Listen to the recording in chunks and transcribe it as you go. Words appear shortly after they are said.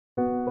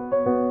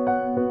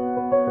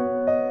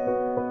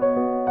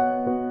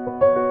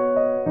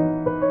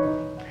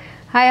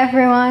Hi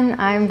everyone,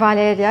 I'm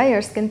Valeria,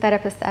 your skin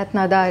therapist at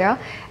Nadara,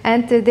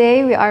 and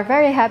today we are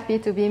very happy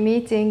to be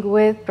meeting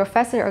with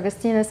Professor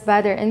Augustinus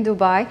Bader in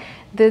Dubai,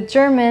 the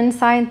German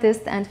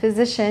scientist and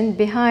physician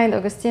behind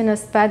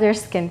Augustinus Bader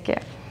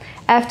Skincare.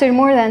 After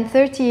more than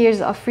 30 years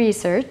of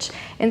research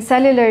in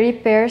cellular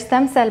repair,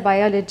 stem cell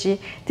biology,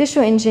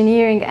 tissue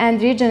engineering,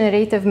 and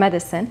regenerative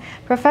medicine,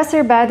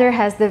 Professor Bader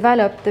has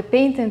developed the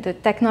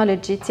patented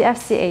technology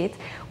TFC8,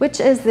 which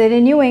is the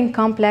renewing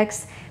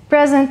complex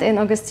present in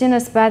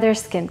Augustinus Bader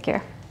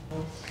Skincare.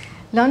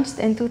 Launched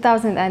in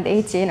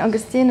 2018,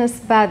 Augustinus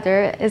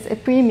Bader is a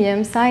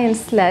premium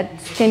science-led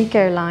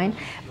skincare line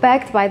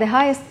backed by the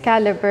highest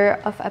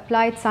caliber of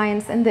applied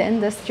science in the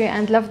industry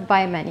and loved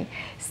by many.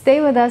 Stay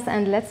with us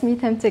and let's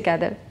meet him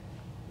together.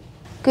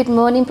 Good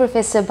morning,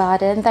 Professor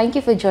Bader, and thank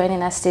you for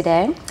joining us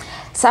today.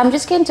 So I'm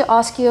just going to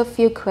ask you a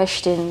few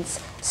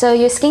questions. So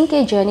your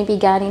skincare journey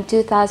began in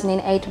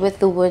 2008 with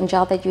the wound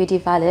gel that you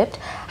developed.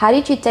 How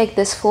did you take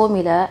this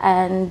formula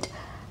and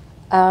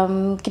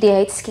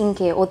create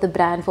skincare or the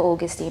brand for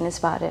Augustinus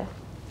Bader?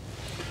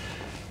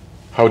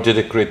 How did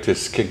I create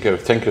this skincare?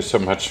 Thank you so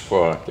much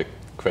for the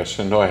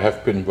question. No, I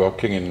have been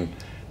working in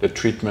the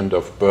treatment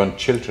of burnt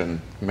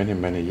children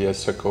many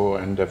years ago,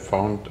 and I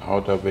found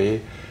out a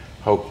way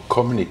how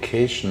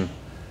communication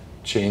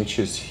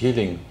changes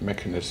healing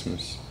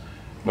mechanisms.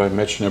 Now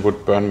imagine I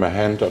would burn my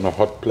hand on a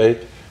hot plate,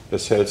 the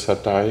cells are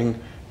dying,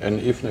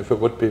 and even if I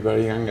would be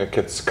very young, I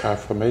get scar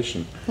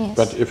formation. Yes.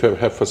 But if I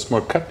have a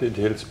small cut, it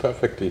heals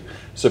perfectly.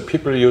 So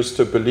people used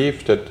to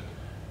believe that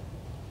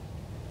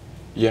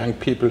young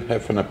people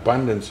have an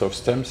abundance of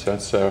stem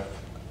cells. So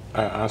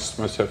I asked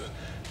myself,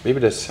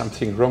 maybe there's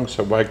something wrong,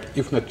 so why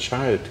even a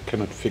child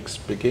cannot fix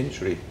big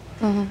injury?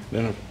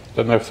 Mm-hmm.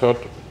 Then I thought,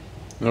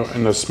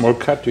 in a small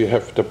cut you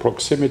have the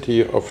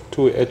proximity of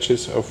two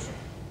edges of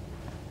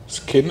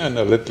skin and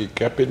a little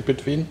gap in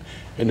between,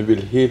 and it will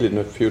heal in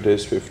a few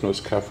days with no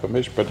scar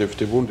formation. But if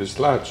the wound is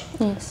large,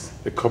 yes,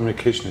 the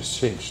communication has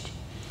changed.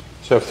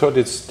 So I thought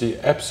it's the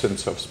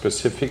absence of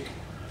specific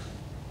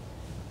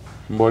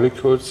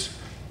molecules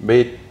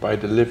made by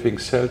the living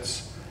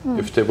cells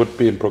if they would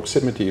be in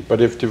proximity.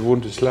 But if the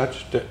wound is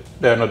large,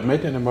 they are not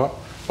made anymore,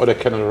 or they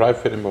cannot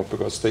arrive anymore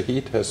because the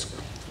heat has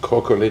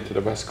coagulated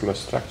the vascular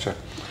structure.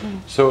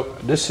 So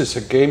this is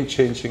a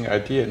game-changing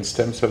idea in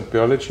stem cell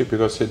biology,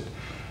 because it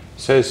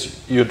says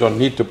you don't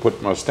need to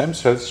put more stem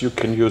cells, you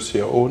can use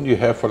your own, you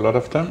have a lot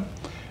of them.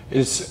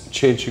 It's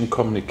changing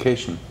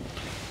communication.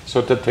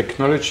 So the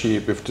technology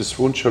with this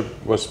wound gel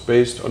was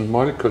based on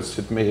molecules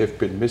that may have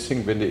been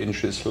missing when the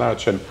injury is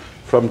large. And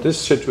from this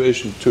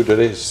situation to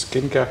today's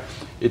skincare,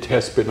 it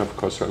has been, of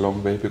course, a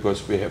long way,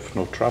 because we have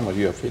no trauma.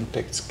 You have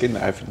intact skin,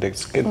 I have intact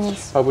skin.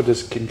 Yes. How would the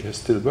skincare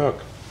still work?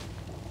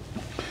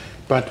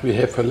 But we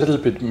have a little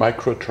bit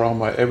micro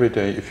trauma every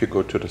day if you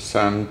go to the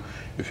sun,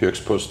 if you're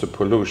exposed to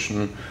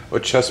pollution, or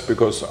just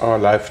because our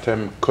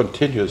lifetime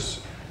continues.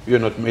 We are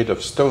not made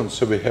of stone,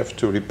 so we have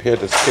to repair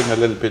the skin a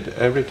little bit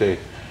every day.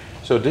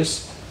 So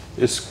this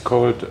is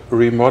called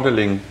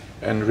remodeling,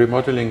 and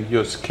remodeling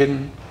your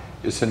skin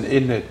is an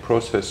innate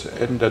process,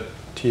 and the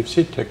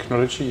TFC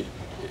technology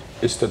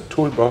is the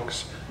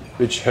toolbox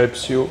which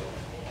helps you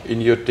in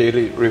your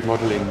daily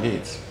remodeling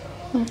needs.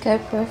 Okay,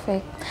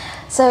 perfect.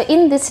 So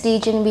in this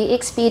region, we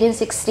experience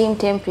extreme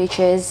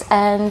temperatures,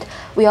 and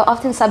we are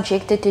often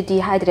subjected to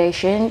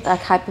dehydration,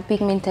 like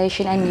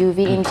hyperpigmentation and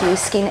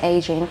UV-induced skin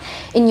aging.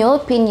 In your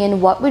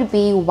opinion, what would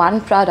be one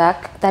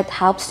product that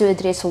helps to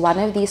address one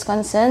of these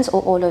concerns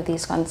or all of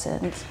these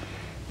concerns?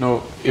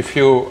 No, if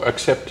you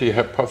accept the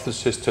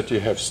hypothesis that you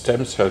have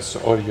stem cells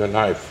all your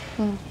life,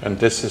 and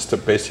this is the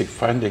basic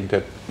finding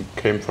that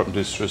came from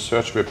this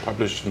research we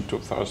published in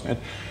 2008,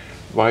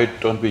 why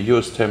don't we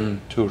use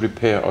them to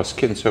repair our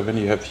skin? So when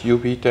you have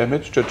UV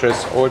damage, to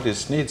address all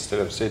these needs that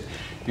I've said,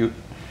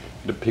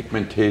 the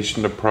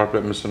pigmentation, the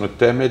problems, and the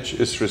damage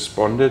is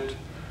responded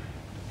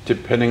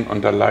depending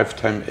on the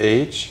lifetime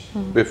age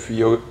with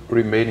your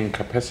remaining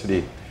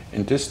capacity.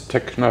 In this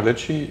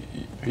technology,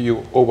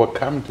 you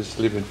overcome this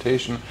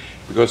limitation,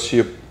 because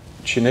you're,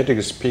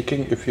 genetically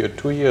speaking, if you're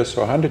 2 years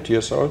or 100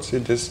 years old,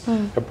 in this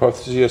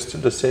hypothesis, you're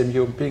still the same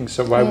human being.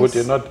 So why would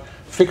you not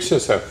fix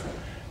yourself?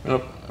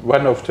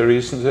 One of the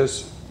reasons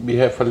is we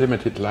have a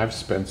limited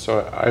lifespan.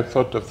 So I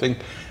thought to think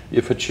we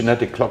have a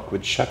genetic clock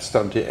which shuts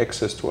down the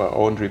access to our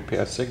own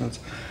repair signals,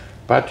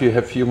 but you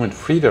have human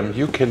freedom.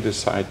 You can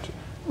decide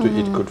to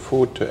eat good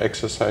food, to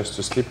exercise,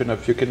 to sleep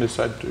enough. You can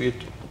decide to eat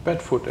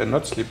bad food and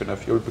not sleep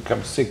enough. You will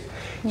become sick.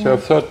 So I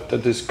thought the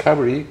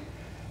discovery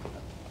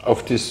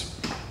of this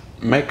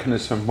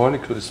mechanism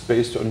molecule is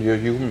based on your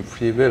human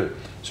free will.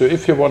 So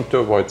if you want to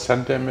avoid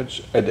sun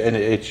damage at any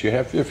age you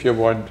have, if you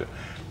want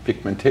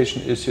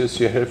pigmentation issues,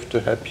 you have to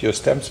help your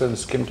stem cell and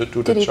skin to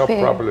do the job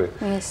properly.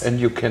 Yes. And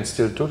you can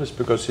still do this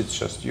because it's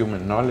just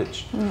human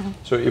knowledge.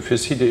 So if you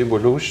see the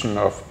evolution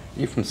of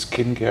even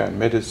skincare and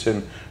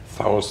medicine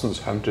thousands,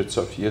 hundreds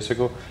of years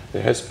ago,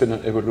 there has been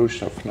an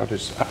evolution of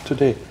knowledge up to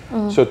today.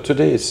 So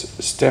today is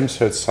stem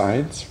cell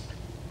science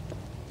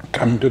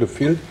coming to the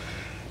field,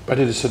 But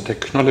it is a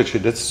technology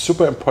that's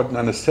super important to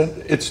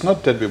understand. It's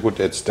not that we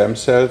would add stem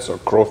cells or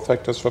growth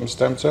factors from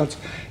stem cells.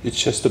 It's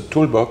just a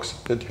toolbox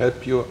that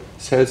help your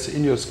cells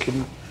in your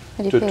skin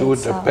to do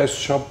the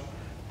best job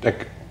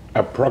that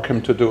are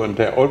programmed to do, and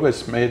they're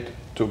always made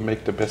to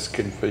make the best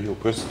skin for you,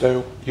 because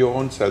they're your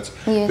own cells.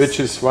 Yes. Which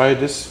is why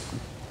this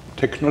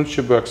technology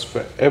works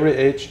for every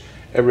age,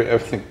 every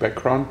ethnic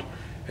background,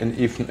 and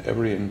even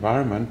every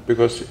environment,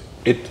 because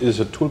it is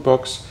a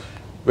toolbox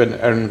when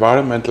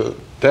environmental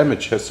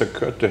damage has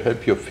occurred to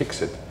help you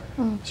fix it.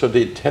 So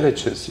the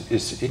intelligence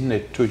is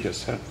innate to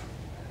yourself,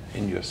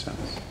 in your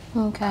cells.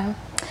 Okay.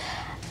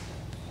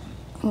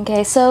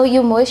 Okay, so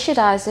your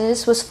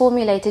moisturizers was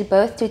formulated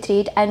both to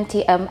treat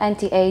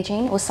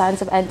anti-aging or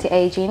signs of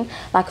anti-aging,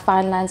 like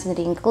fine lines and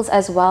wrinkles,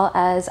 as well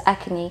as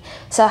acne.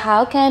 So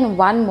how can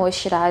one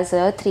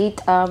moisturizer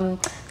treat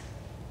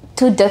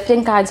two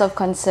different kinds of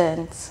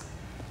concerns?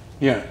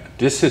 Yeah,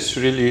 this is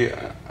really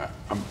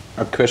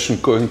a question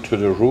going to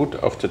the root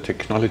of the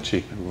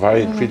technology, why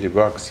it really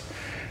works.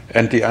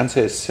 And the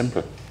answer is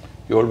simple.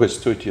 You always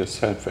do it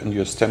yourself, and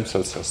your stem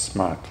cells are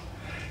smart.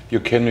 You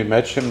can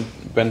imagine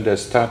when they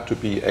start to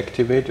be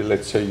activated,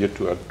 let's say you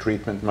do a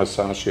treatment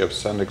massage, you have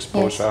sun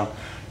exposure,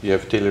 you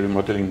have daily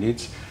remodeling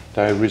needs,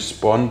 they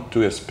respond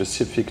to a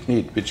specific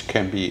need, which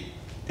can be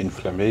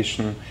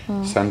inflammation,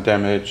 sun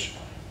damage,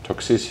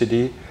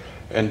 toxicity,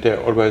 and they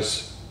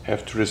always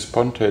have to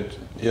respond to it.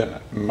 Yeah,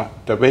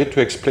 the way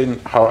to explain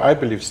how I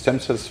believe stem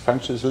cells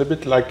function is a little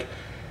bit like,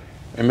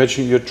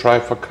 imagine you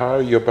drive a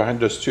car, you're behind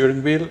the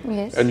steering wheel,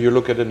 and you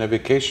look at a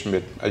navigation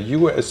map.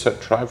 You as a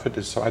driver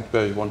decide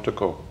where you want to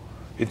go.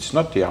 It's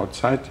not the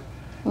outside,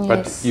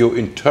 but you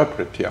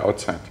interpret the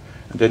outside.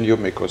 And then you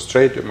may go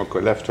straight, you may go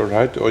left or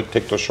right, or you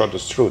take the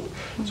shortest route.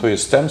 So your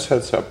stem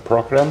cells are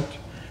programmed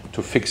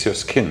to fix your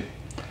skin.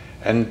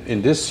 And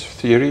in this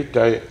theory,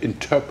 they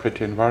interpret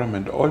the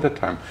environment all the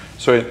time.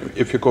 So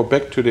if you go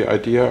back to the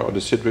idea or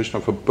the situation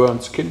of a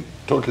burned skin,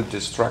 total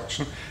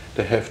destruction,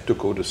 they have to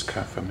go to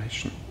scar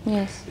formation.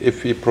 Yes.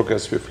 If we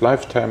progress with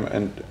lifetime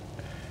and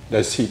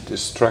they see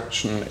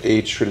destruction,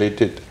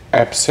 age-related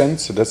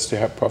absence, so that's the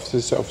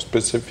hypothesis of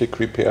specific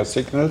repair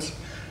signals,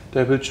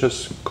 they will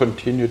just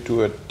continue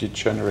to a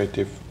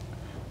degenerative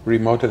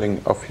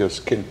remodeling of your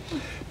skin.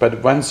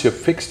 But once you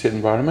fix the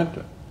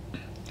environment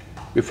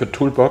with a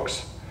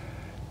toolbox,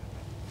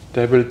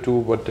 they will do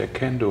what they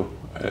can do.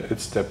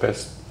 It's their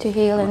best to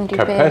heal and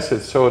capacity. repair.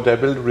 So they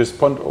will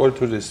respond all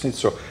to this need.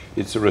 So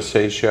it's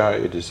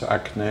rosacea, it is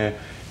acne,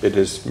 it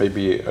is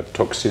maybe a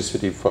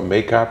toxicity for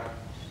makeup.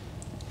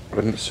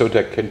 And so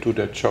they can do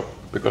their job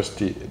because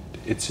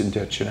it's in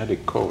their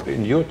genetic code,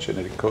 in your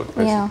genetic code,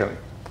 basically.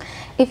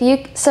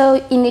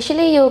 So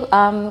initially,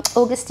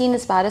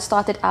 Augustinus Bader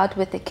started out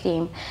with the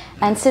cream,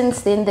 and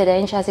since then the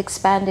range has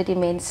expanded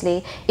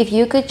immensely. If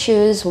you could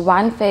choose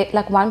one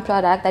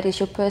product that is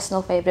your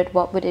personal favorite,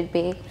 what would it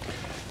be?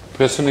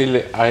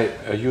 Personally,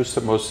 I use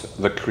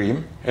the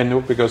cream,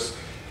 because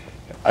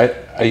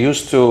I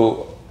used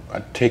to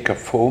take a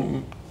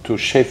foam to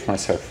shave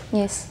myself.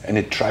 Yes. And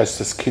it dries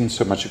the skin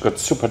so much. You got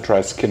super dry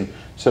skin.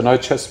 So now I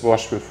just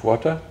wash with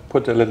water,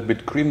 put a little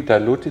bit cream,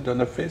 dilute it on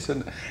the face,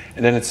 and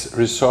then it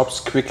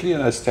resorbs quickly,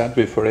 and I start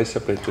with a razor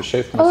blade to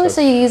shave myself. Oh,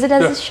 so you use it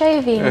as a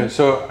shaving.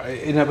 So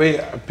in a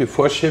way,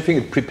 before shaving,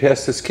 it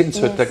prepares the skin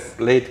so the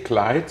blade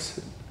glides,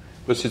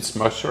 because it's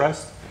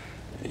moisturized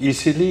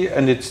easily,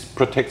 and it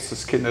protects the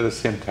skin at the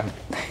same time.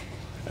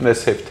 And I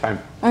save time.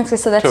 Okay,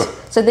 so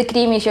the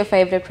cream is your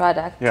favorite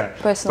product. Yeah,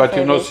 personal but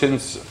favorite.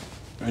 since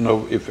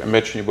if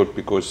imagine you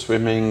would go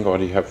swimming or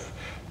you have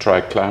dry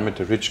climate,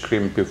 a rich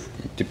cream,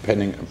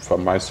 depending for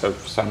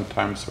myself,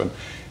 sometimes when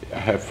I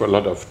have a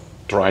lot of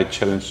dry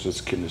challenge, the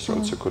skin is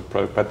also a good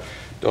product. But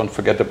don't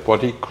forget the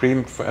body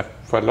cream for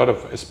a lot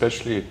of,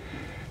 especially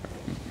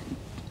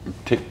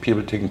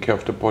people taking care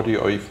of the body,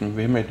 or even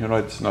women,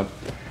 it's not,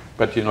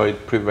 but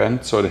it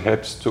prevents or it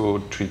helps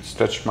to treat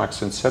stretch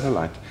marks and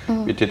cellulite.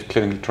 We did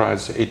clinical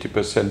trials,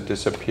 80%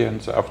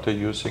 disappearance after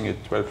using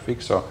it 12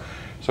 weeks.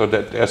 So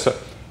that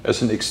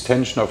as an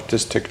extension of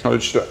this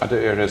technology to other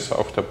areas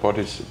of the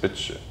bodies,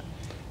 which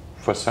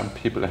for some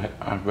people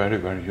are very,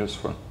 very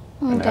useful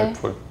and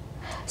helpful.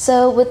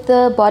 So with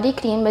the body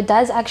cream, it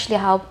does actually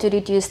help to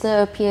reduce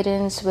the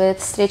appearance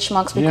with stretch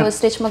marks, because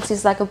stretch marks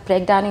is like a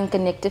breakdown in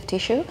connective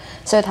tissue,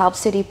 so it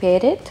helps to repair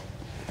it.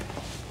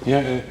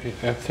 Yeah,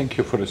 thank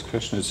you for this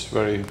question. It's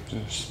very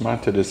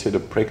smart that they say the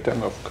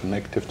breakdown of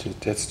connective tissue,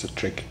 that's the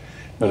trick.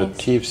 Now the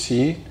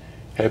TFC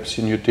helps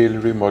in your daily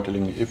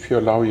remodeling. If you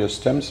allow your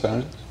stem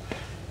cells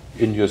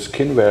in your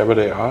skin, wherever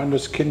they are in the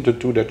skin, to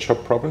do their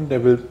job properly, they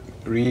will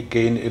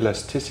regain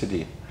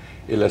elasticity.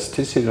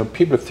 Elasticity,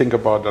 people think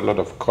about a lot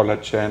of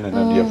collagen, and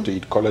then you have to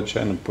eat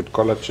collagen and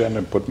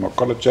put more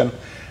collagen.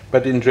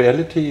 But in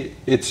reality,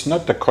 it's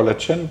not the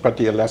collagen, but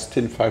the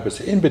elastin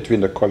fibers in between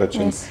the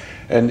collagen. Yes.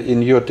 And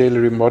in your daily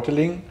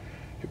remodeling,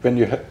 when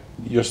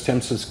your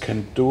stem cells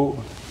can do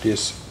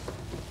this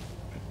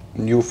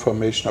new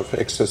formation of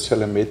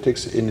extracellular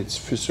matrix in its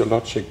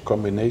physiologic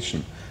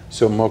combination.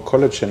 So more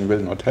collagen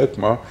will not help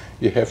more.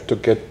 You have to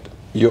get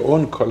your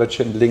own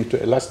collagen linked to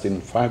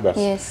elastin fibers.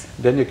 Yes.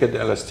 Then you get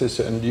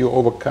elasticity, and you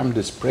overcome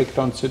this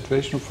breakdown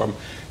situation from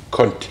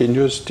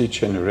continuous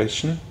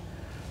degeneration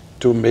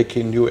to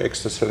making new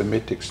extracellular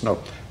matrix. Now,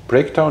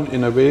 breakdown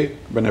in a way,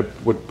 when it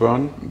would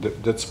burn,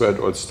 that's where it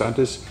all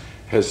started,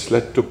 has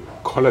led to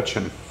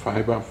collagen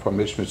fiber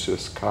formation, which is a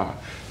scar.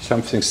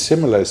 Something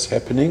similar is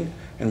happening,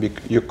 and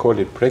you call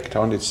it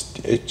breakdown. It's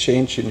a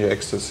change in your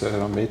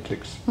extracellular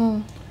matrix.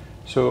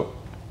 So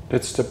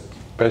that's the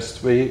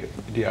best way,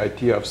 the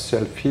idea of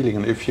self-healing.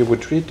 And if you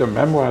would read the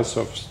memoirs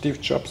of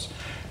Steve Jobs,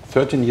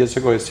 13 years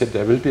ago, he said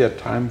there will be a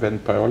time when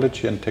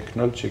biology and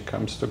technology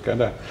comes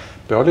together.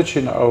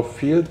 Biology in our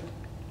field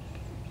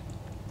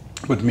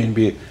would mean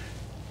we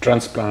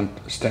transplant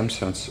stem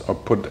cells or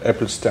put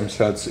apple stem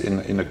cells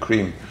in a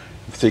cream,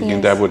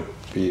 thinking that would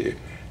be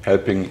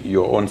helping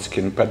your own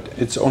skin. But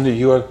it's only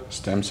your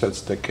stem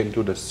cells that can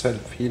do the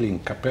self-healing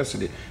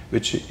capacity,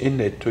 which is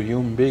innate to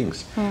human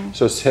beings.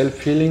 So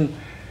self-healing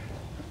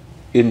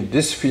in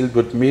this field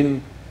would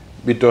mean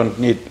we don't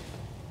need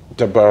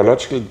the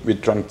biological, we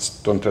don't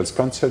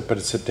transplant cells, but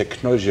it's a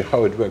technology,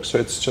 how it works. So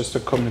it's just a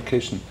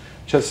communication.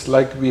 Just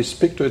like we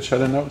speak to each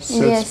other now,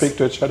 cells speak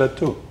to each other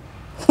too.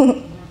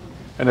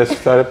 And as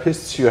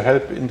therapists, you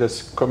help in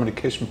this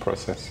communication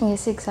process.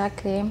 Yes,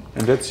 exactly.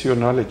 And that's your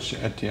knowledge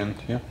at the end,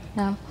 yeah?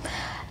 Yeah.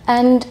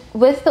 And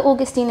with the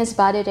Augustinus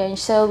Bader range,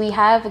 so we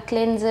have a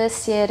cleanser,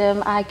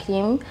 serum, eye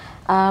cream.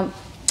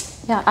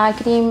 Eye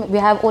cream, we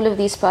have all of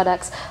these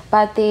products,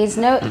 but there's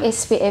no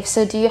SPF.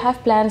 So do you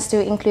have plans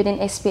to include an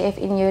SPF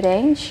in your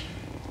range?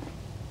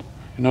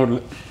 You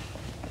know,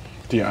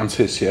 the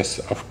answer is yes,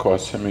 of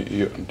course. I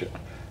mean,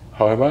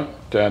 however,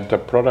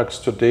 the products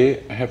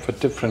today have a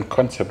different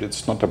concept.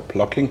 It's not a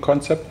blocking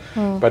concept,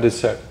 but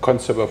it's a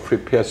concept of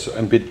repair.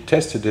 And we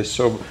tested this.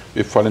 So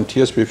with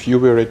volunteers with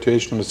UV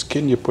radiation on the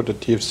skin, you put a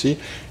TFC,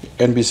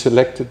 and we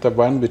selected the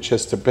one which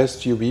has the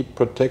best UV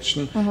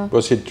protection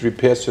because it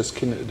repairs your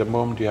skin at the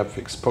moment you have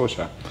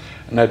exposure.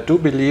 And I do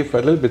believe a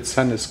little bit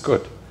sun is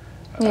good.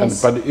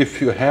 Yes. But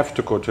if you have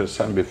to go to the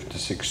sun with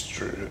this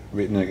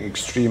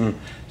extreme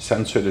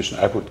sun situation,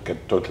 I would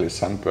get totally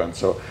sunburned.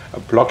 So a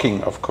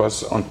blocking, of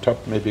course, on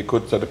top may be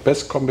good. So the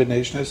best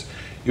combination is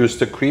use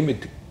the cream.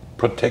 It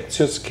protects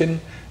your skin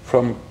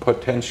from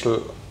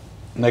potential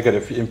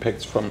negative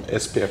impacts from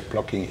SPF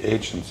blocking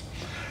agents.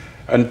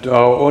 And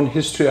our own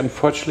history,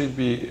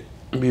 unfortunately,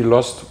 we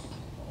lost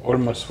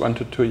almost 1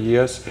 to 2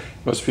 years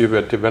because we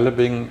were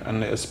developing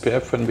an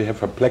SPF and we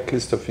have a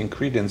blacklist of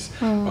ingredients.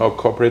 Our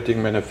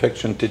cooperating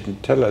manufacturer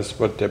didn't tell us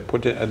what they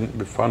put in, and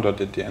we found out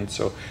at the end,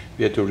 so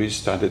we had to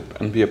restart it.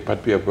 And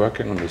but we are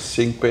working on a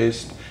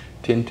zinc-based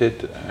tinted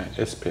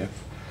SPF,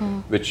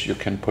 which you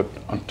can put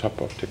on top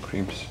of the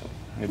creams.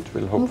 It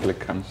will hopefully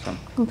come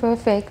soon.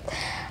 Perfect.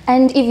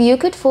 And if you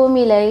could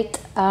formulate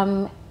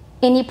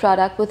any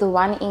product with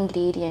one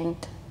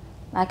ingredient,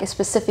 like a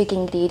specific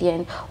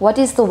ingredient, what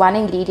is the one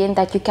ingredient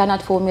that you cannot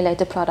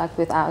formulate a product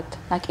without,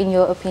 like in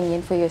your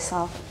opinion for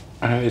yourself?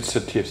 It's the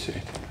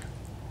TFC8.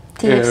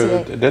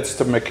 TFC8. That's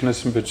the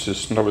mechanism which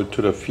is novel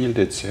to the field.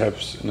 It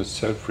helps in a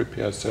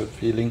self-repair,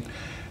 self-healing,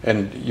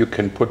 and you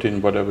can put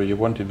in whatever you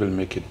want, it will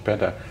make it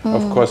better.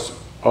 Of course,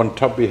 on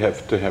top we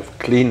have to have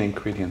clean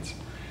ingredients,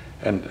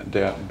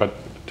 but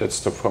that's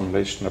the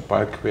formulation, the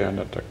bulkwear, and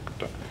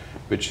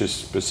which is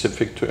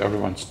specific to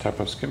everyone's type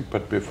of skin,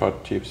 but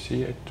without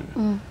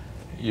TFC8,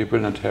 you will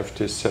not have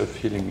this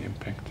self-healing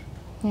impact.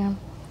 Yeah.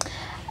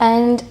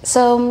 And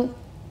so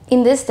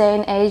in this day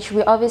and age,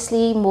 we're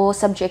obviously more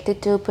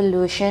subjected to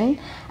pollution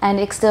and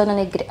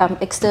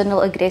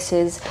external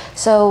aggressors.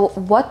 So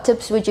what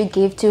tips would you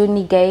give to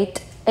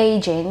negate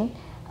aging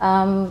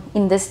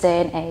in this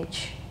day and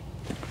age?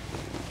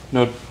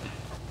 No,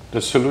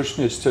 the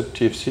solution is the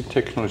TFC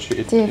technology.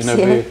 In a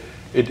way,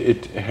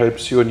 it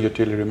helps you in your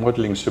daily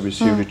remodeling. So we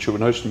see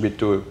rejuvenation, we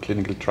do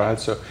clinical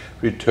trials, so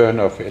return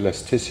of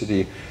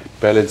elasticity,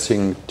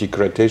 balancing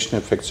degradation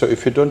effects. So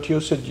if you don't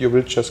use it, you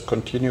will just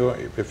continue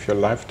with your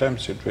lifetime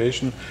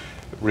situation,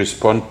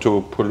 respond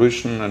to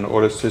pollution and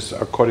all of this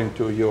according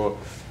to your,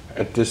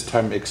 at this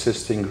time,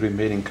 existing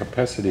remaining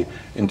capacity.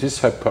 In this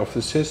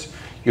hypothesis,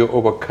 you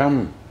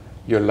overcome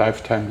your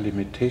lifetime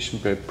limitation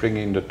by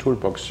bringing the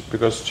toolbox,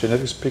 because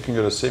genetically speaking,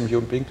 you're the same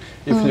human being.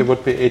 If you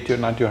would be 80 or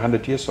 90 or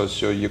 100 years or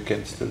so, you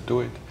can still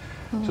do it.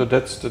 So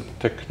that's the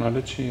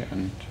technology,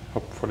 and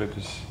hopefully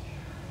this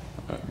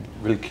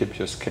will keep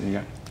your skin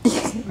young.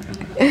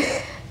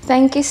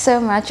 Thank you so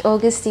much,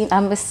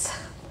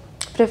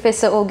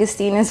 Professor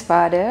Augustinus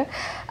Bader,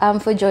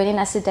 for joining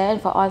us today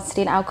and for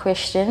answering our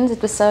questions.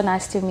 It was so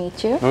nice to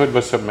meet you. No, it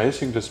was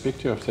amazing to speak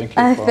to you. Thank you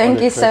for all the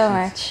Thank you questions. so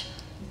much.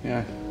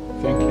 Yeah.